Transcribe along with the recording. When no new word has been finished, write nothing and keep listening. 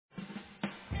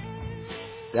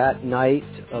That night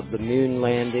of the moon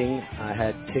landing, I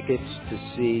had tickets to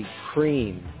see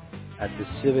Cream at the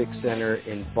Civic Center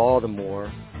in Baltimore,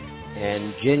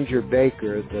 and Ginger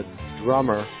Baker, the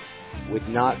drummer, would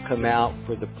not come out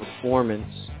for the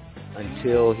performance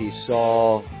until he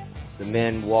saw the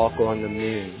men walk on the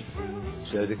moon.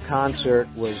 So the concert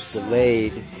was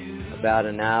delayed about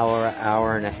an hour,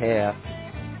 hour and a half,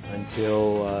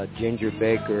 until Ginger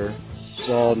Baker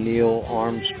saw Neil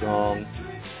Armstrong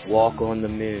walk on the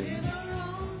moon.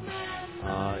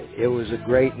 It was a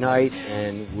great night,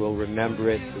 and will remember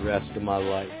it the rest of my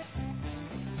life.